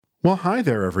Well, hi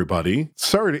there, everybody.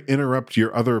 Sorry to interrupt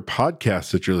your other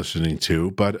podcasts that you're listening to,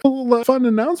 but a little fun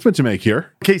announcement to make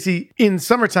here. Casey, in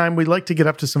summertime, we like to get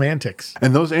up to some antics.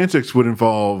 And those antics would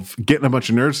involve getting a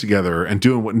bunch of nerds together and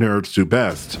doing what nerds do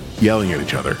best, yelling at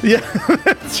each other. Yeah,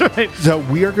 that's right. So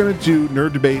we are going to do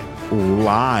Nerd Debate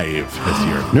live this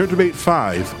year. Nerd Debate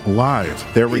 5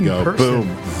 live. There we In go. person. Boom.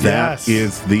 That Yes.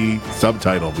 is the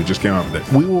subtitle. We just came up with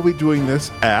it. We will be doing this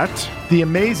at... The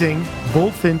amazing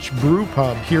Bullfinch Brew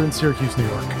Pub here in Syracuse, New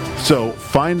York. So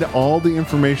find all the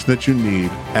information that you need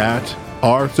at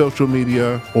our social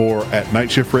media or at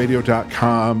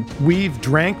nightshiftradio.com. We've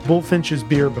drank Bullfinch's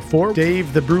beer before.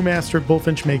 Dave, the brewmaster at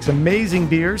Bullfinch, makes amazing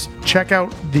beers. Check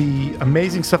out the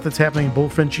amazing stuff that's happening in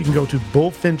Bullfinch. You can go to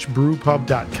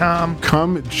bullfinchbrewpub.com.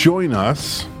 Come join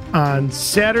us On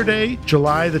Saturday,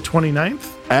 July the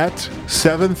 29th. at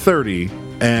 7:30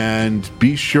 and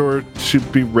be sure to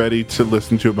be ready to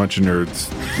listen to a bunch of nerds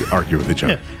argue with each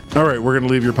other. All right, we're going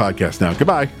to leave your podcast now.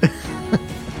 Goodbye.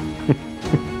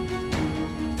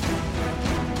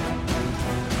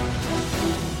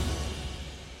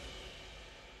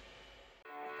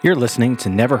 You're listening to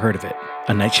Never Heard of It,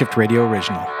 a Night Shift Radio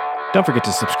original. Don't forget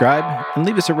to subscribe and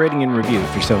leave us a rating and review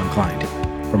if you're so inclined.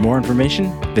 For more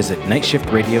information, visit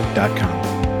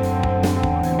nightshiftradio.com.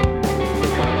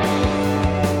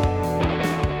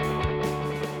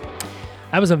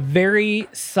 That was a very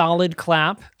solid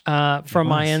clap from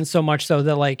my end, so much so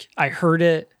that like I heard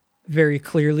it very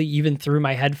clearly even through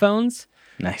my headphones.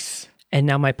 Nice. And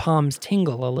now my palms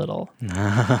tingle a little.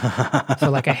 So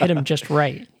like I hit them just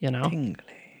right, you know? Tingly.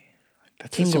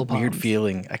 That's Tingle such a weird palms.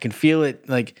 feeling. I can feel it.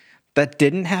 Like, that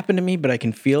didn't happen to me, but I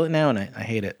can feel it now, and I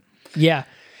hate it. Yeah.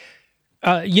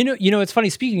 You know, it's funny.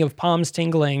 Speaking of palms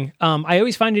tingling, I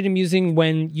always find it amusing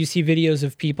when you see videos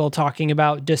of people talking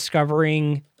about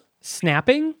discovering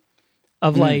snapping,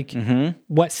 of like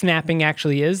what snapping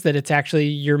actually is. That it's actually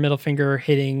your middle finger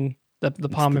hitting the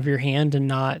palm of your hand and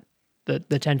not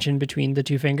the tension between the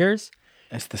two fingers.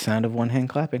 It's the sound of one hand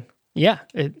clapping. Yeah,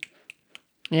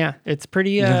 it's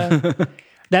pretty.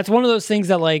 That's one of those things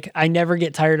that like I never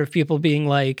get tired of people being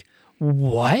like,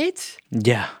 "What?"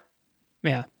 Yeah.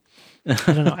 Yeah.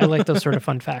 I don't know. I like those sort of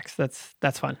fun facts.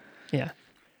 That's fun. Yeah,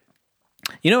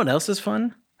 You know what else is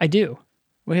fun? I do.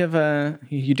 We have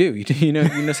you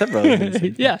know several other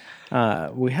things. Yeah.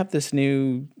 We have this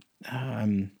new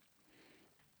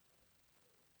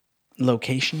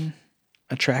location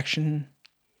attraction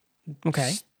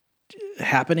Okay.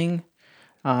 happening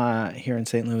here in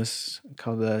St. Louis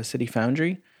called the City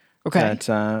Foundry. Okay.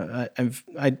 That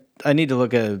I need to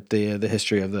look at the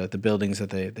history of the buildings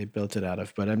that they built it out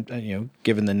of. But I'm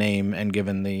given the name and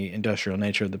given the industrial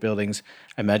nature of the buildings,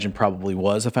 I imagine probably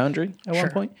was a foundry at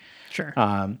one point. Sure.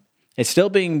 It's still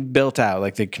being built out.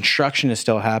 Like the construction is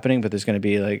still happening, but there's going to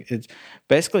be it's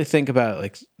basically think about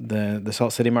like the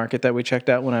Salt City Market that we checked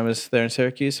out when I was there in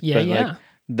Syracuse. Yeah, but yeah. like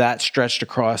that stretched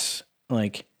across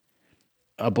like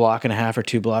a block and a half or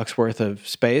 2 blocks worth of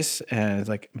space, and it's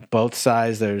like both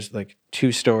sides. There's like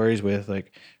 2 stories with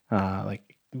like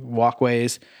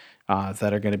walkways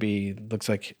that are going to be looks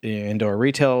like indoor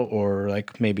retail or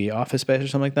like maybe office space or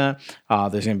something like that.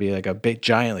 There's going to be like a big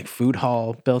giant like food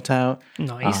hall built out.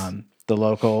 Nice. The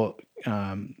local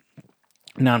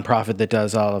nonprofit that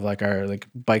does all of like our like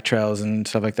bike trails and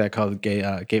stuff like that called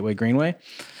Gateway Greenway.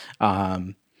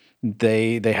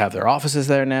 They have their offices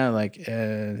there now.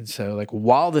 So like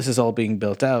while this is all being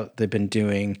built out, they've been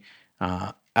doing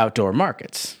outdoor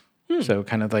markets. So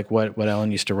kind of like what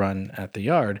Ellen used to run at the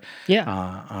yard. Yeah.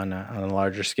 On a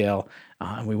larger scale.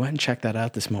 And we went and checked that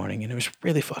out this morning, and it was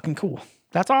really fucking cool.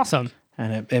 That's awesome.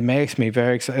 And it makes me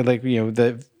very excited. Like,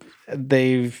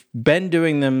 they've been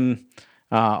doing them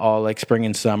all like spring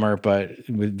and summer, but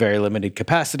with very limited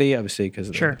capacity, obviously, because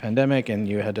of the pandemic, and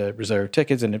you had to reserve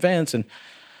tickets in advance and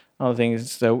all the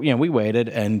things. So, we waited,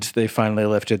 and they finally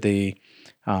lifted the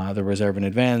reserve in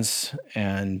advance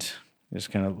and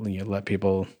just kind of let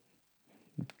people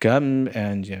come.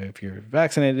 And if you're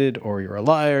vaccinated or you're a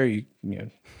liar, you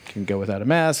can go without a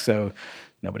mask. So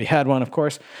nobody had one, of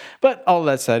course. But all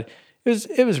that said,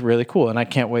 it was really cool, and I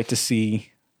can't wait to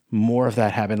see more of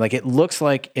that happen. Like, it looks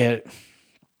like it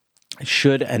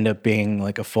should end up being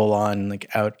like a full-on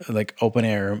like open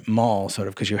air mall sort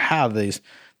of, because you have these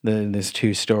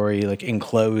 2-story like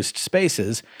enclosed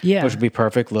spaces, which would be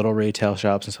perfect little retail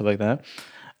shops and stuff like that.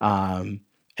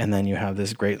 And then you have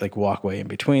this great like walkway in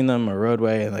between them, or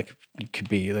roadway, and like it could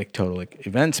be like total like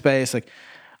event space. Like,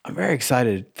 I'm very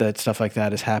excited that stuff like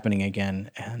that is happening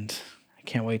again, and I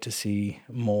can't wait to see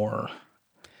more.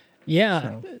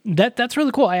 Yeah, that's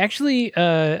really cool. I actually,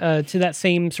 to that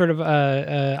same sort of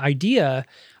idea,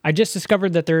 I just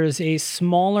discovered that there is a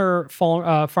smaller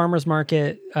farmers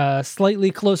market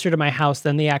slightly closer to my house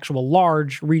than the actual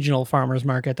large regional farmers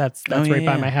market. That's right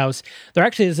by my house. There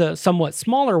actually is a somewhat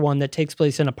smaller one that takes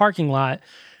place in a parking lot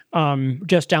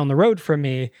just down the road from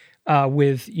me.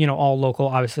 With all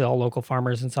local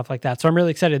farmers and stuff like that. So I'm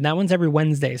really excited. And that one's every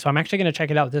Wednesday. So I'm actually going to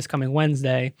check it out this coming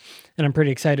Wednesday, and I'm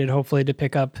pretty excited, hopefully, to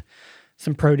pick up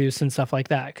some produce and stuff like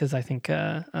that, because I think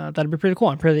that'd be pretty cool.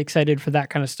 I'm pretty excited for that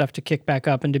kind of stuff to kick back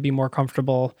up and to be more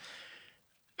comfortable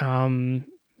doing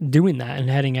that and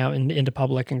heading out into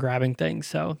public and grabbing things.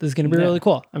 So this is going to be really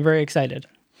cool. I'm very excited.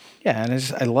 Yeah,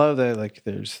 and I love that. Like,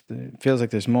 it feels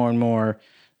like there's more and more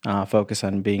focus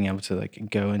on being able to like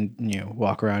go and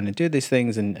walk around and do these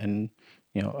things and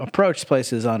approach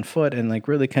places on foot and like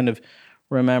really kind of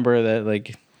remember that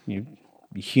like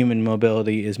human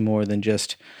mobility is more than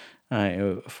just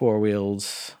four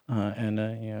wheels and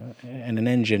an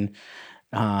engine.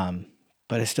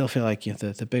 But I still feel like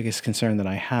the biggest concern that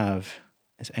I have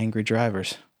is angry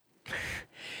drivers.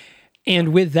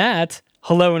 And with that,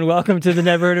 hello and welcome to the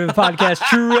Never Heard of a Podcast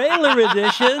Trailer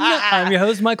Edition. I'm your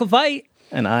host, Michael Veit.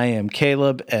 And I am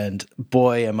Caleb, and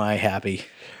boy, am I happy.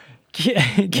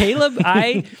 Caleb,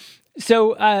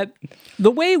 the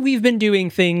way we've been doing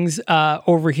things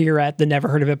over here at the Never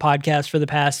Heard of It podcast for the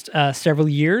past several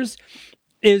years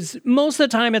is most of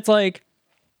the time it's like,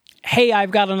 hey,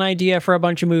 I've got an idea for a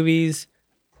bunch of movies.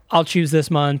 I'll choose this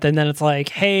month. And then it's like,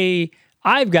 hey,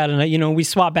 I've got we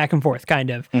swap back and forth kind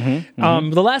of.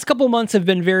 The last couple of months have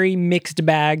been very mixed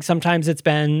bag. Sometimes it's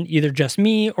been either just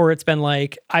me or it's been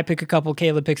like I pick a couple,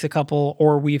 Caleb picks a couple,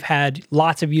 or we've had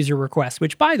lots of user requests,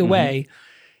 which by the way,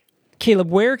 Caleb,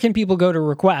 where can people go to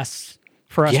requests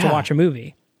for us to watch a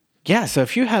movie? Yeah, so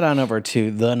if you head on over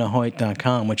to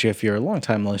thenahoit.com, which if you're a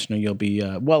longtime listener, you'll be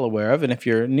well aware of. And if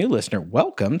you're a new listener,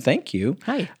 welcome. Thank you.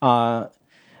 Hi.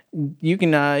 You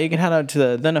can head out to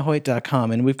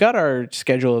thenahoit.com, and we've got our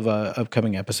schedule of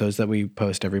upcoming episodes that we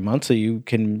post every month, so you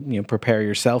can prepare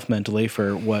yourself mentally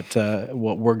for what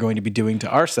we're going to be doing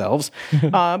to ourselves.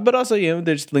 But also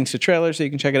there's links to trailers so you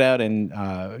can check it out,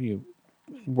 and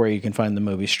where you can find the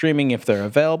movie streaming if they're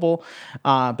available.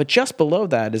 But just below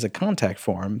that is a contact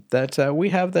form that we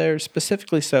have there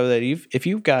specifically so that if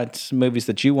you've got movies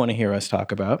that you want to hear us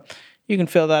talk about, you can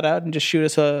fill that out and just shoot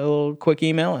us a little quick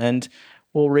email, and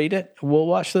we'll read it, we'll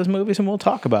watch those movies, and we'll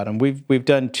talk about them. We've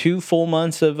done 2 full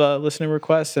months of listener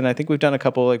requests, and I think we've done a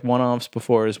couple like one-offs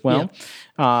before as well.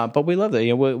 Yeah. But we love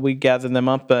that. We gather them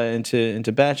up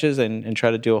into batches and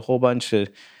try to do a whole bunch of.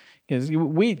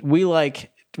 We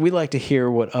like to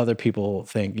hear what other people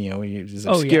think. Is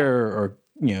obscure or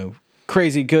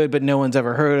crazy good, but no one's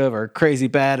ever heard of, or crazy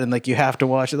bad, and like you have to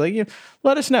watch it. Like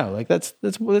let us know. Like that's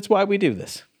why we do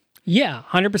this. Yeah,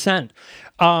 100%.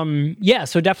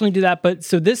 So definitely do that. But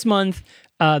so this month,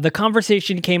 the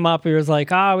conversation came up. It was like,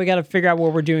 we got to figure out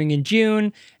what we're doing in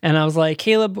June. And I was like,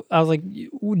 Caleb,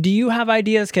 do you have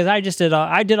ideas? Because I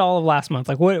did all of last month.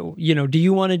 Like, what, do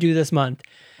you want to do this month?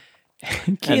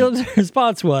 Caleb's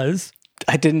response was,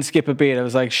 I didn't skip a beat. I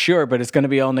was like, sure, but it's going to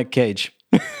be all Nick Cage.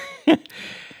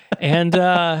 And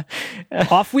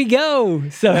off we go.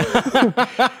 So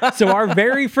our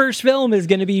very first film is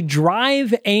going to be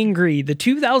Drive Angry, the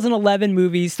 2011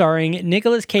 movie starring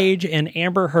Nicolas Cage and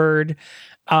Amber Heard.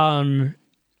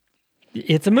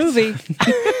 It's a movie.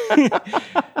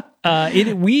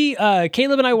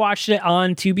 Caleb and I watched it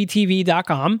on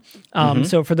tubetv.com.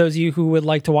 So for those of you who would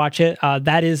like to watch it,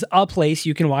 that is a place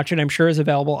you can watch it. I'm sure is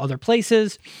available other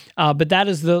places. But that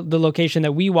is the location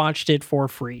that we watched it for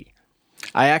free.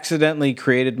 I accidentally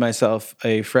created myself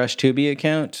a fresh Tubi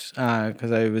account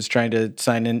because I was trying to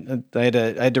sign in. I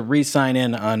had to re-sign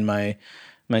in on my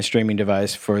streaming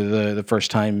device for the first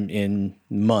time in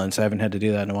months. I haven't had to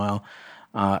do that in a while.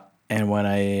 And when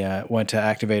I went to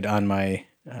activate on my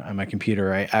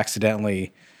computer, I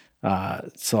accidentally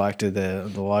selected the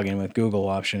login with Google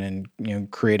option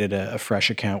and created a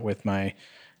fresh account with my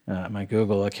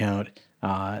Google account,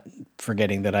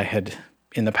 forgetting that I had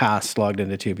in the past logged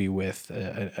into Tubi with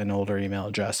an older email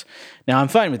address. Now I'm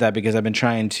fine with that because I've been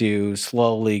trying to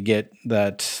slowly get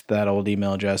that old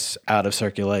email address out of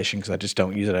circulation because I just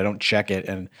don't use it. I don't check it,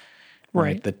 and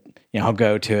right. I'll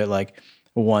go to it like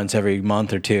once every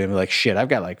month or two and be like, shit, I've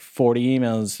got like 40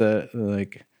 emails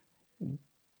like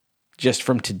just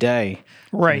from today.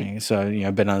 Right. So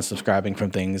I've been unsubscribing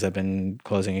from things. I've been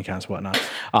closing accounts, whatnot.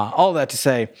 All that to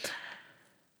say,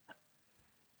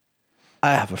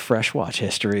 I have a fresh watch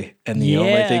history, and the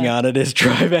only thing on it is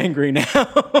Drive Angry now.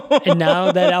 And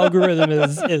now that algorithm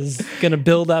is going to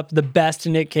build up the best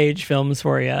Nick Cage films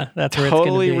for you. That's where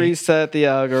totally it's going to be. Reset the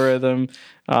algorithm,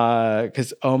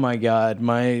 because oh my god,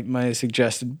 my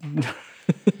suggested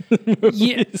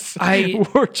movies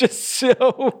were just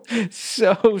so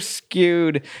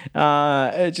skewed,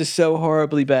 just so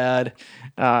horribly bad.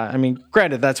 I mean,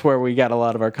 granted, that's where we got a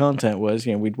lot of our content was.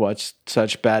 We'd watch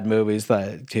such bad movies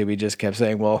that Tubi just kept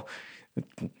saying, well,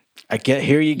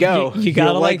 here you go. You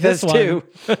gotta like this one. too.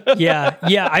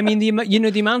 yeah. I mean, the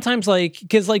amount of times,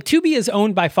 because Tubi is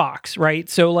owned by Fox, right?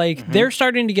 So they're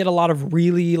starting to get a lot of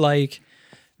really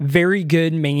very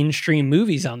good mainstream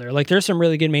movies on there. There's some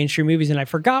really good mainstream movies, and I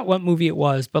forgot what movie it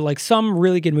was, but some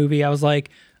really good movie. I was like,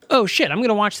 oh shit, I'm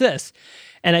gonna watch this.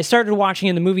 And I started watching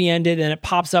and the movie ended and it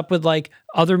pops up with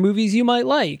other movies you might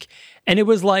like. And it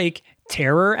was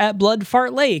Terror at Blood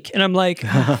Fart Lake. And I'm like,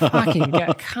 oh, fucking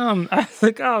God, come. I was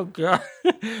like, oh God.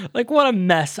 What a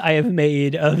mess I have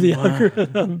made of the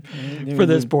algorithm for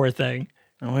this poor thing.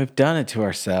 Oh, we've done it to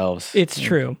ourselves. It's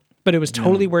true. But it was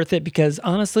totally worth it because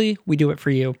honestly, we do it for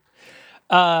you.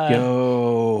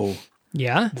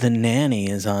 Yeah? The Nanny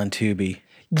is on Tubi.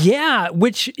 Yeah,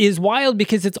 which is wild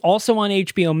because it's also on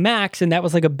HBO Max, and that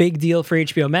was a big deal for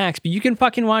HBO Max. But you can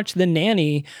fucking watch The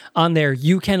Nanny on there.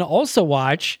 You can also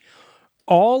watch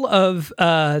all of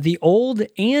the old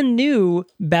and new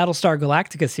Battlestar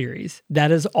Galactica series.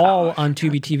 That is all on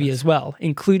Tubi TV as well,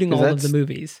 including all of the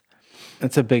movies.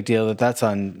 That's a big deal that's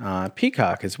on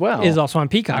Peacock as well. It is also on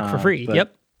Peacock for free.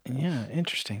 Yep. Yeah,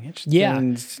 interesting. Yeah.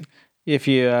 And if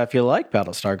you like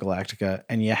Battlestar Galactica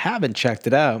and you haven't checked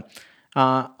it out,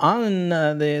 on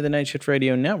the Night Shift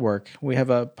Radio Network, we have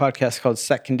a podcast called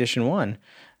Set Condition 1,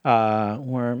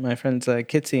 where my friends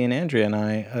Kitsy and Andrea and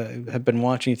I have been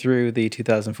watching through the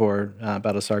 2004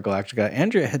 Battlestar Galactica.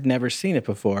 Andrea had never seen it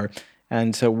before,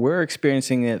 and so we're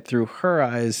experiencing it through her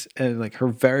eyes, her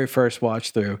very first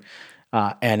watch through,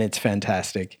 and it's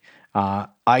fantastic. I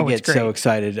get so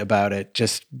excited about it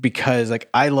just because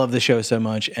I love the show so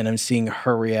much and I'm seeing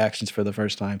her reactions for the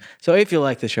first time. So if you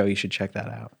like the show, you should check that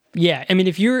out. Yeah. I mean,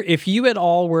 if you at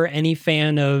all were any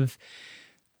fan of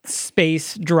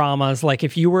space dramas,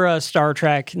 if you were a Star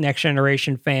Trek Next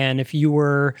Generation fan, if you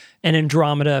were an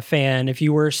Andromeda fan, if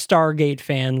you were a Stargate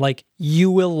fan,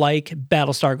 you will like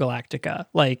Battlestar Galactica.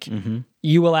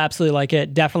 You will absolutely like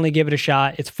it. Definitely give it a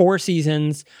shot. It's 4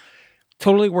 seasons.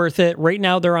 Totally worth it. Right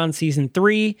now they're on season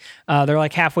 3. They're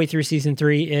halfway through season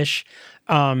 3-ish.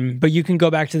 But you can go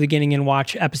back to the beginning and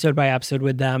watch episode by episode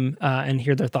with them and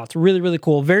hear their thoughts. Really, really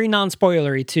cool. Very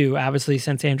non-spoilery too, obviously,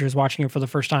 since Andrew's watching it for the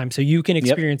first time. So you can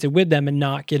experience it with them and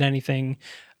not get anything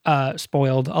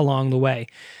spoiled along the way.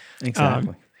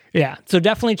 Exactly. Yeah. So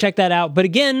definitely check that out. But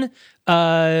again,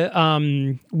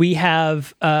 we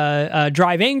have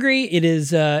Drive Angry. It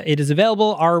is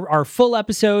available. Our full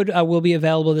episode will be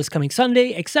available this coming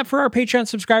Sunday, except for our Patreon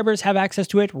subscribers have access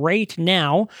to it right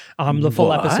now. The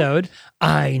full episode.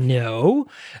 I know.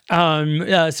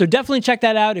 So definitely check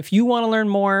that out. If you want to learn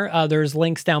more, there's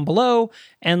links down below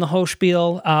and the whole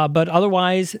spiel. But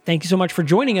otherwise, thank you so much for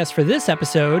joining us for this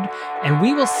episode, and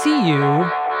we will see you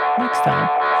next time.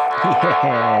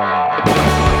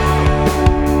 Yeah.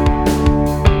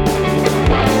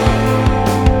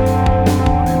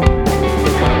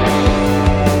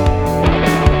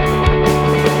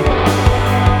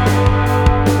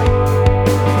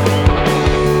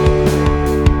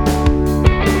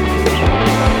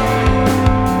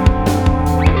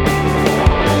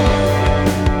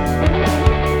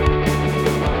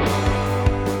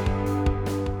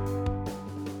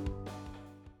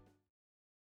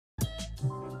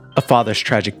 A father's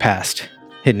tragic past,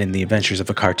 hidden in the adventures of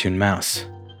a cartoon mouse.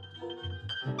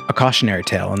 A cautionary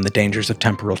tale on the dangers of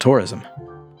temporal tourism.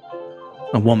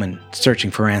 A woman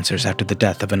searching for answers after the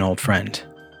death of an old friend.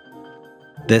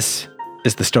 This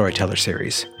is the Storyteller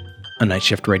Series, a Night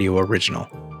Shift Radio original.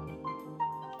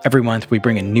 Every month we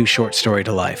bring a new short story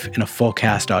to life in a full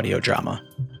cast audio drama.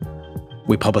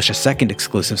 We publish a second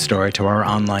exclusive story to our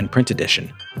online print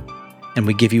edition, and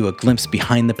we give you a glimpse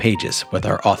behind the pages with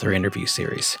our author interview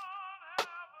series.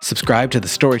 Subscribe to the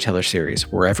Storyteller Series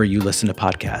wherever you listen to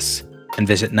podcasts, and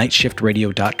visit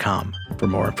nightshiftradio.com for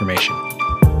more information.